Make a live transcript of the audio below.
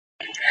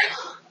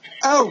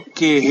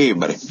Okay, hey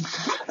buddy.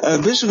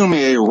 This is going to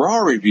be a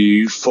Raw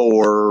review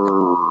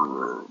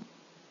for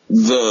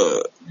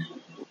the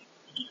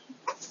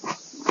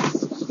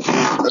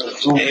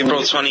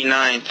April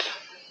 29th.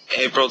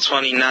 April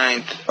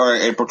 29th.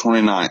 Alright, April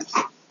 29th,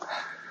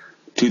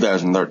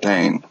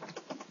 2013.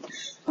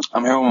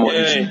 I'm here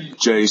with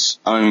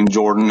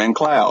Jordan and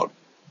Cloud.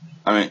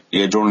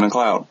 Jordan and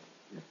Cloud.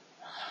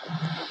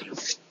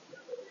 It's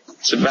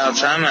about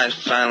time I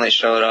finally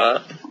showed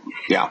up.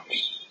 Yeah.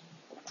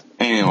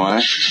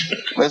 Anyway,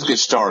 let's get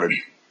started.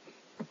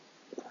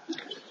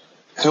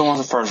 Who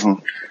wants the first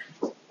one?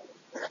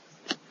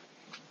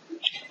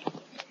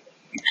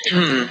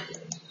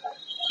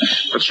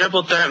 A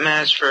triple threat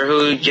match for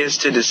who gets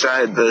to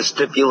decide the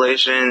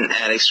stipulation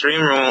at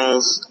Extreme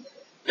Rules.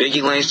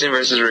 Biggie Langston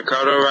versus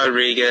Ricardo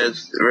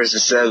Rodriguez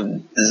versus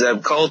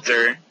Zeb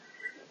Coulter,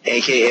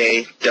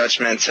 a.k.a. Dutch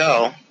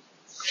Mantell.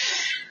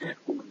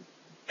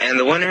 And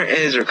the winner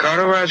is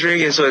Ricardo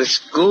Rodriguez with a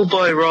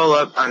schoolboy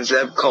roll-up on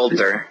Zeb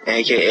Coulter,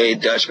 a.k.a.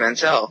 Dutch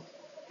Mantell.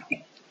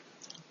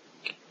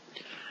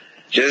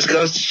 Just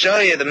goes to show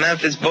you, the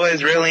Memphis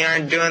boys really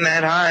aren't doing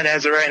that hot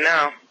as of right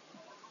now.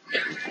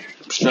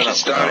 Shut up,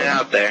 Just throwing it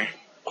out there.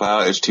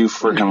 Cloud, it's too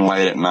freaking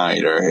late at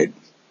night, alright?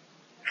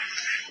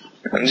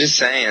 I'm just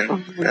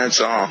saying,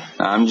 that's all.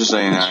 I'm just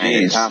saying I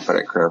ain't time for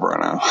that crap right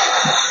now.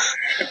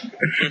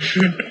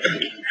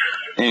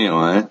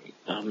 Anyway.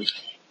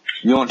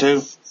 You want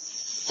to?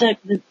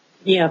 Segment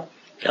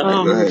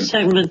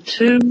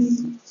 2,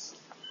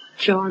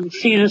 John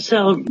Cena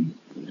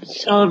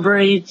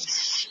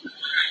celebrates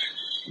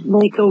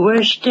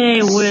Make-A-Wish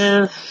Day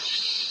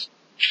with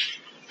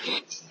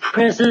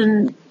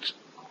presentation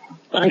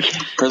of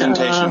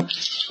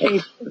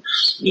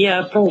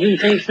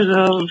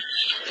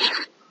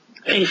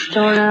a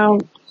start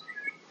out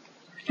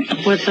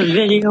with a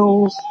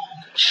video of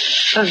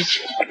Cena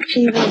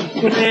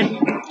when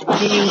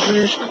he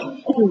wished to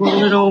a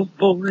little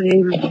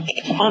boy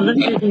on the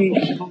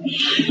video.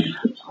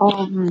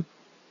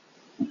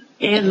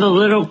 And the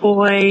little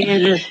boy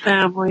and his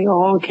family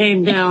all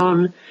came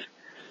down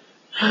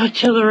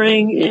to the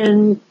ring,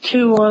 and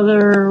two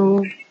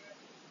other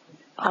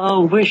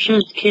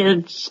Wishes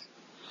kids,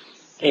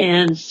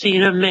 and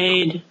Cena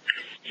made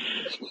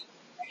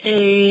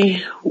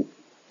a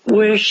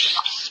wish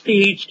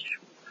speech,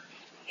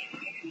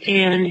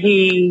 and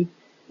he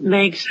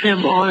makes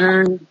them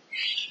honor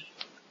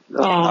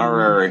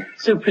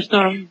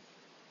superstar.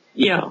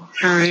 Yeah,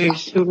 honorary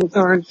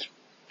superstars.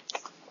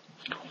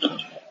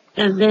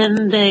 And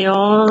then they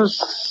all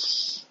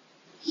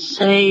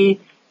say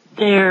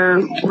their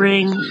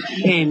ring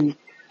name.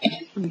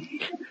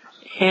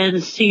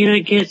 And Cena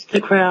gets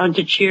the crowd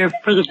to cheer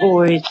for the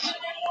boys.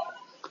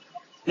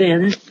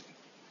 Then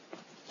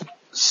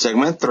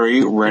Segment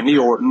 3, Randy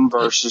Orton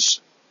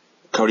versus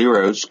Cody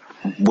Rhodes.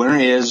 Winner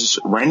is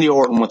Randy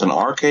Orton with an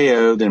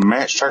RKO. Then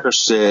Matt Striker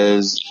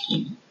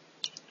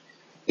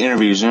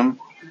interviews him.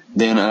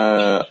 Then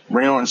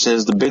Randy Orton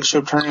says the Big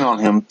Show turning on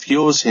him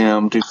fuels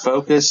him to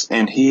focus,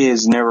 and he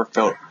has never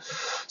felt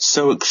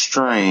so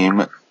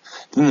extreme.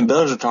 Then the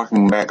Bellas are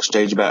talking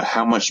backstage about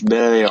how much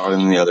better they are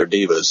than the other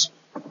divas.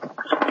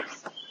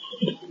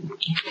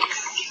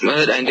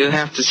 But I do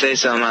have to say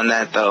something on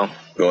that, though.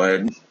 Go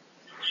ahead.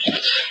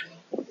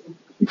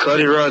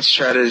 Cody Rhodes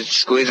tried to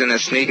squeeze in a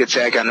sneak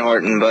attack on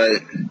Orton, but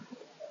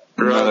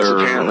Rhodes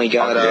apparently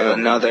got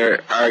another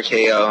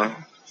RKO.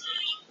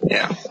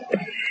 Yeah.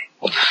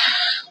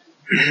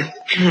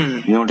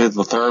 You want to do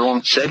the third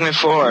one? Segment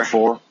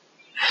 4.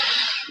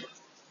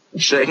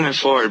 Segment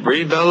 4.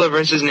 Brie Bella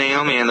versus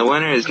Naomi, and the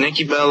winner is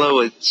Nikki Bella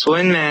with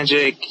Twin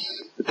Magic.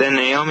 Then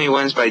Naomi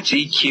wins by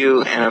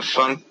DQ, and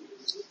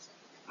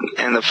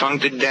the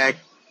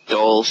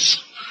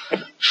Funkadactyls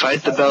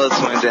fight the Bella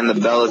Twins, and the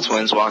Bella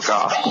Twins walk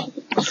off.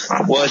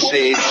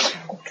 Wussies.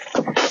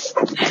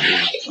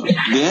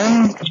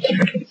 Then,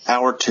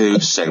 Hour 2,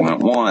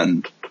 Segment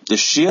 1. The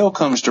Shield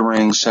comes to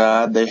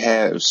ringside. They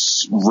have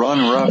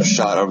run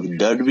roughshod over the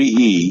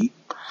WWE,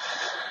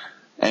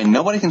 and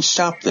nobody can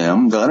stop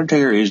them. The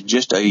Undertaker is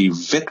just a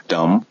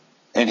victim,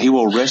 and he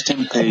will rest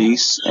in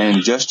peace,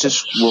 and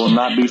justice will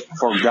not be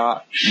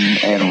forgotten.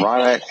 And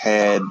Ryback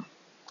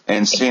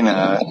and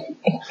Cena.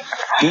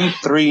 Then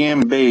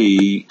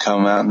 3MB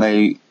come out and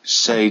they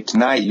say,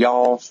 tonight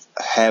y'all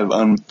have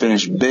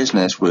unfinished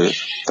business with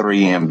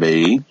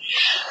 3MB.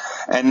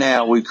 And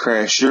now we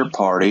crash your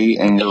party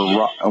and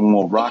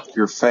we'll rock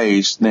your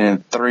face.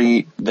 Then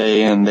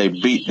they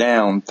beat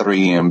down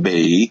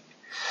 3MB.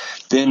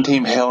 Then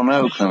Team Hell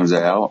No comes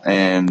out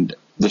and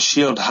the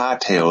Shield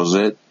hightails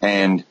it,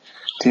 and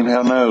Team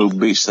Hell No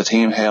beats the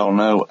Team Hell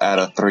No out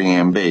of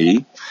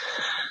 3MB.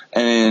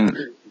 And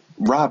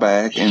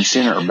Ryback and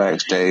Cena are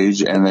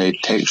backstage and they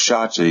take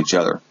shots at each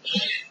other.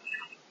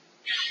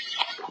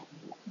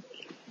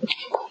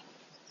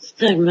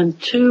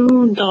 Segment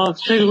 2,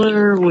 Dolph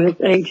Ziggler with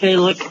AJ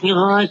looking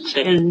hot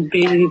and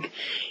Big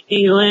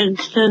E.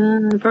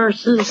 Langston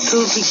versus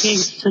Kofi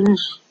Kingston.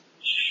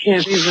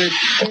 Heavyweight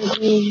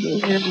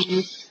champion,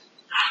 and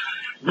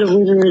the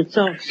winner is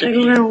Dolph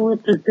Ziggler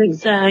with the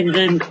zigzag,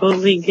 then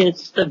Kobe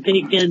gets the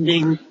big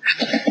ending.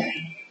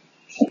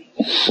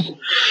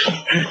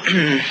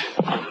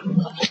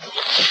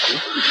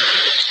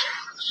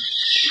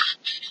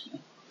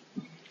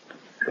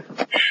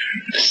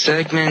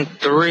 Segment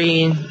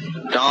 3,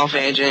 Dolph,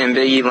 AJ, and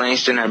Biggie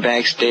Langston are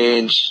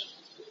backstage.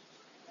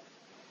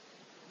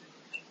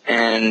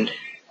 And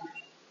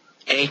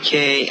AK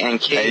and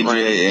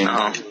Caitlyn.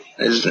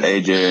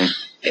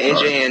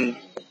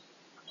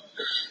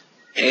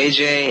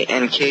 AJ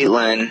and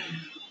Caitlyn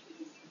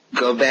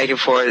go back and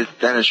forth.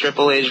 Then a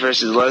Triple H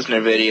versus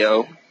Lesnar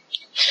video.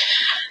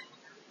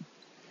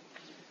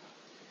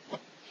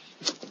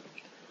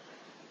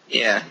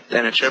 Yeah,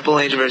 then a Triple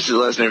H versus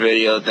Lesnar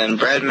video. Then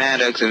Brad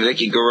Maddox and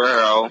Vicky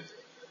Guerrero,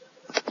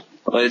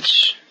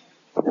 which,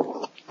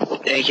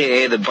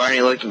 aka the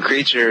Barney-looking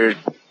creature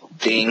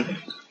thing,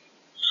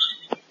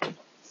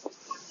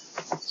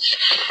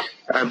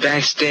 are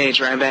backstage.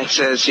 Ryback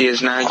says he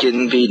is not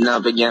getting beaten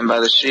up again by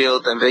the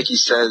Shield. Then Vicky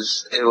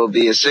says it will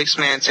be a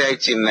 6-man tag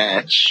team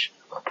match.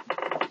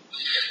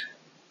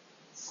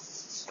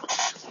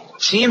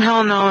 Team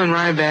Hell No and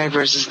Ryback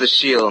versus the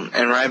Shield.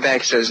 And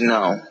Ryback says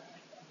no.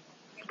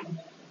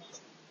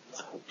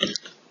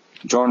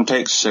 Jordan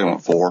takes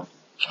segment 4.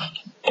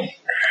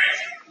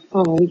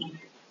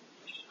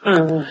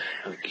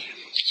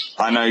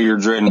 I know you're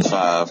dreading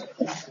 5.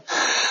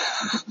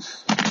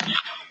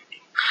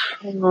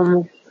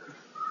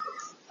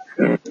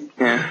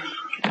 Yeah.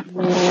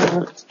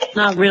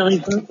 Not really,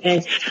 but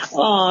okay.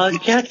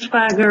 Jack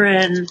Swagger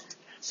and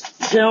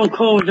Del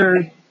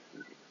Coulter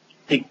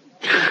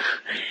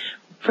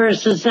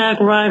versus Zack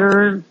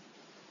Ryder,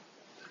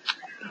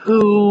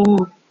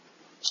 who,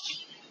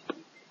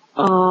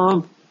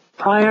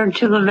 prior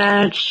to the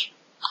match,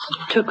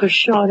 took a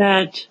shot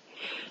at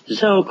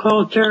Del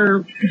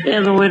Coulter,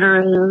 and the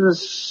winner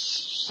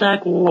is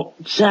Jack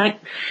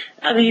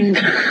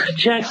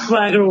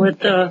Swagger with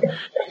the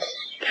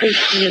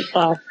Patriot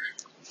Bob.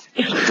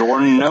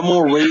 Jordan, no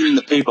more reading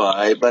the people,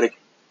 eh, buddy?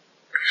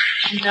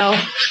 No,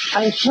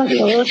 I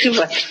studied a little too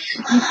much.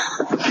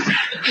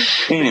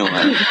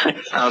 Anyway.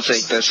 I'll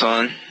take this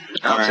one.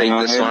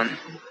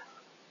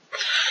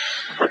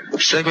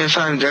 Segment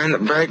 5, during the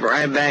break,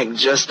 Ryback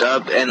just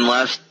up and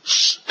left.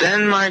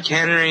 Then Mark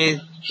Henry,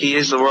 he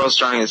is the world's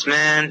strongest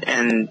man,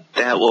 and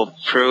that will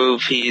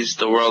prove he's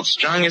the world's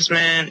strongest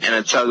man in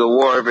a tug of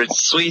war versus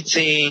Sweet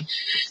Tea.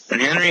 And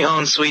Henry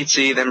owns Sweet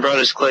Tea. Then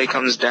Brodus Clay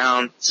comes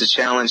down to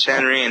challenge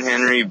Henry, and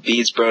Henry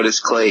beats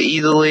Brodus Clay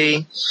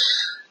easily.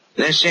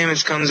 Then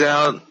Sheamus comes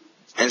out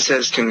and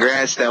says,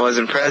 congrats, that was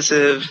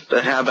impressive,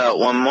 but how about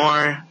one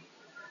more?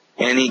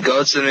 And he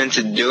goads him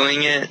into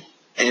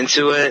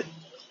it.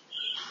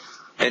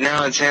 And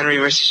now it's Henry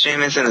versus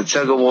Sheamus in a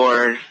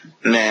tug-of-war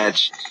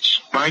match.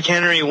 Mark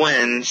Henry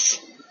wins,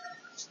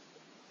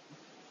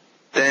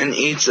 then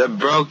eats a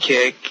bro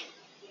kick,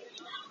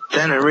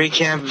 then a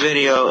recap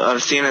video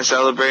of Cena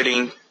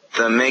celebrating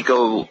the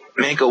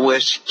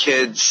Make-A-Wish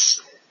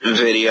Kids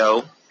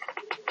video,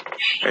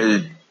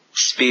 or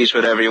speech,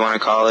 whatever you want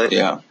to call it.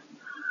 Yeah.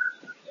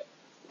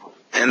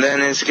 And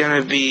then it's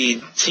going to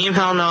be Team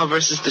Hell No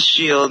versus the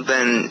Shield,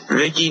 then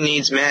Ricky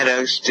needs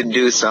Maddox to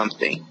do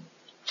something.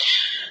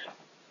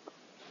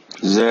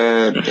 Is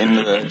that end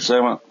of the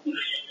segment?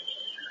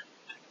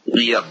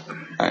 Yep.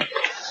 Alright.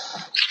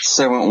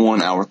 Segment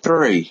 1, hour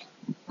 3.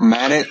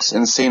 Maddox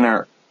and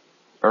Cena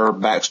are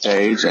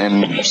backstage,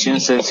 and Cena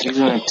says he's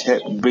going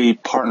to be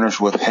partners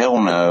with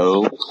Hell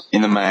No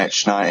in the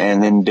match tonight,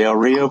 and then Del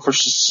Rio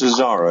versus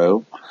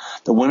Cesaro.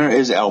 The winner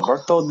is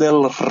Alberto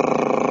Del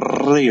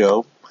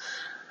Rio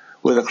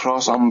with a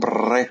cross arm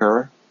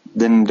breaker.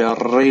 Then Del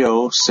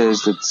Rio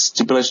says that the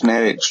stipulation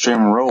at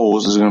Extreme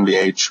Rules is going to be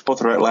a triple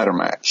threat ladder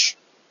match.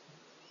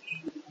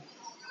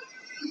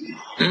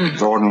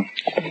 Jordan.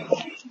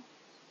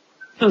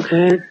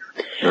 Okay.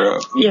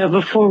 Yeah,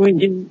 before we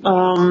do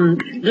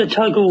the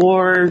tug of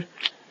war,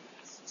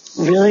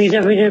 really,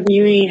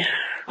 WWE?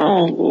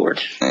 Oh,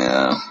 Lord.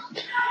 Yeah.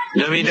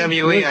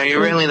 WWE, are you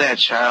really that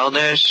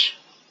childish?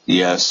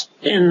 Yes.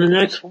 And the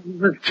next one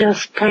was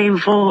just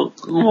painful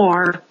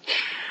more.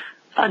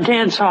 A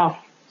dance-off.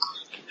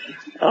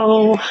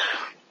 OMG.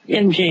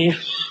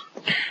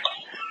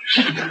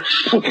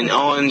 An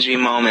OMG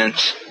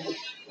moment.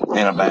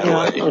 In a bad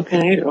way.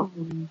 Okay.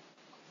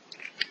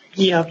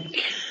 Yeah.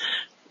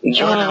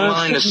 Jordan,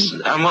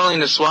 I'm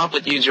willing to swap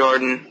with you,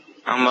 Jordan.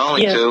 I'm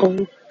willing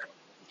to.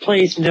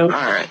 Please do.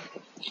 Alright.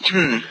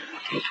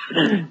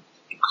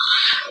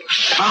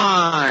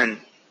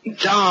 Fun.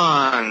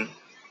 Dong.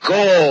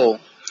 Goal.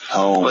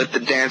 Oh. With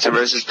the dancer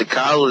versus the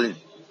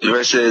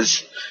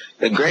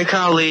Great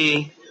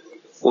Khali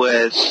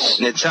with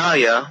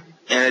Natalya,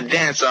 and a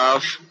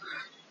dance-off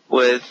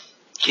with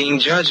King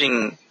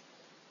Judging.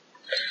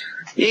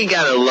 You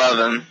gotta love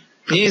him.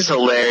 He's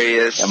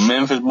hilarious. A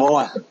Memphis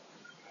boy.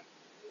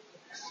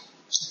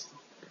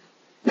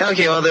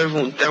 Okay, well, they're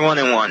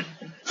 1-1.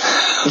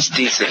 It's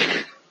decent.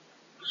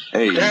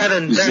 Hey,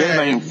 Zeb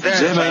ain't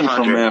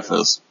from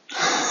Memphis.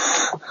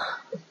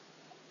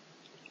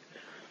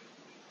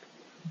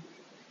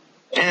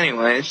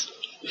 anyways.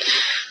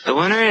 The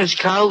winner is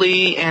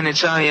Khali and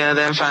Natalia,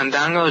 then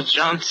Fandango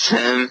jumps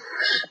him,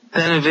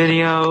 then a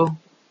video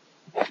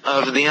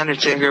of The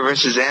Undertaker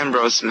versus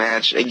Ambrose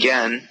match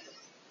again.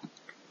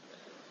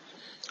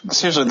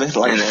 Seriously, they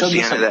showed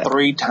this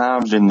 3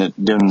 times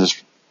during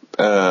this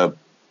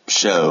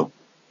show.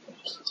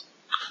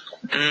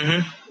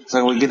 Mm-hmm.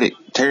 So we get it.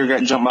 Taker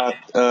got jumped by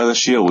the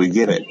Shield. We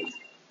get it.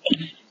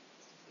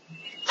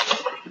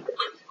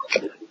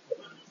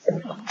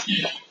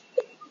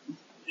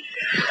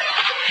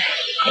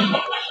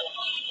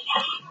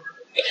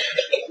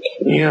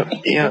 Yep.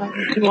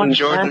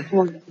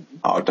 Jordan.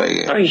 I'll take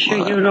it. Are you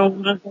sure you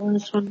don't want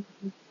this one?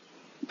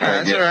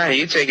 That's alright.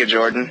 You take it,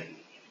 Jordan.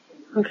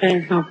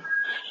 Okay, no.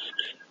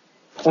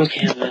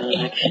 Okay, let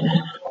me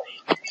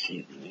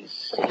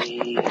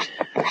see.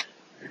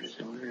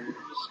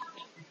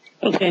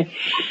 Okay,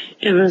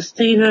 it was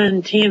Cena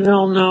and Team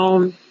Hell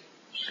No.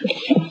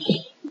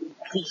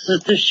 It's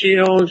with the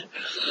Shield.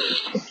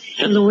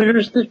 And the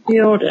winner's the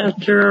Shield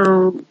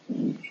after,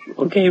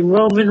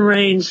 Roman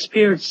Reigns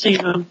speared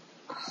Cena.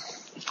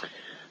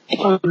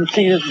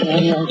 Cena's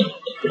final.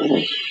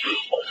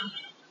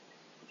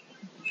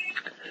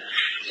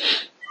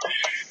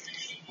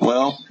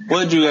 Well,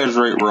 what did you guys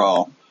rate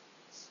Raw?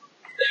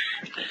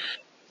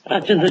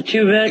 After the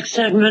 2 back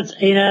segments,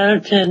 8 out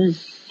of 10.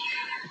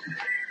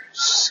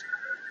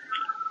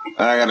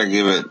 I gotta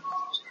give it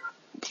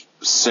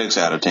 6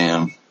 out of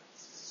 10.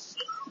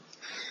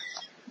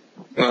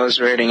 Lowest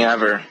rating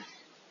ever.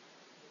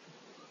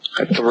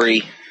 A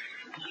 3.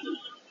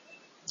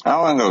 I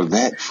don't want to go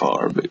that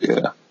far, but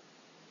yeah.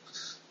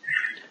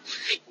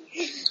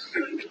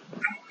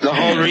 The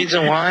whole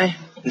reason why?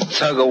 Is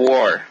tug of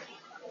war.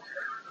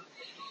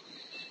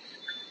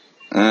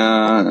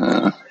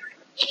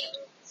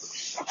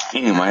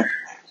 Anyway.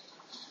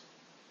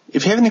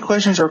 If you have any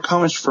questions or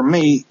comments for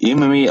me,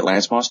 email me at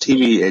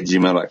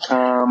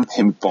lancemosstv@gmail.com,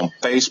 hit me up on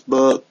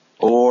Facebook,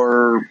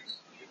 or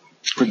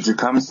put your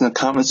comments in the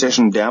comment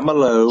section down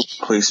below.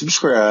 Please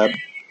subscribe,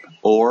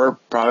 or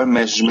private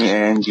message me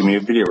and give me a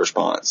video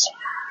response.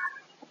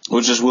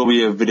 Which will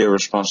be a video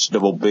response to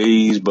Double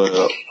B's, but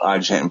I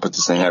just hadn't put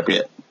this thing up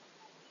yet.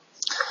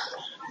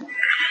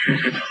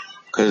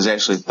 Because it's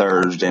actually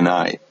Thursday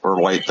night, or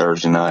late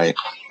Thursday night,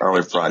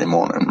 early Friday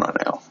morning right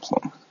now.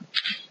 So.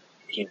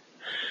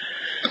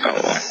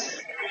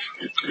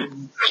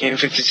 Game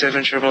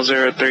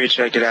 570003,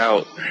 check it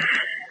out.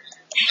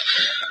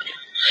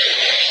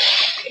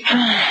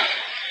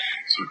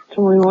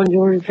 Only one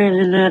Jordan fan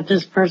and that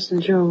this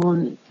person too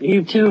on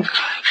YouTube.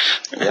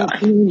 Yeah.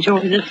 Hope you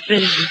enjoy this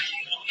video.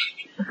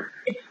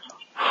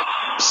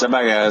 So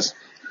bye guys.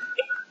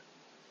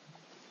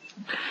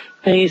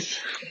 Peace.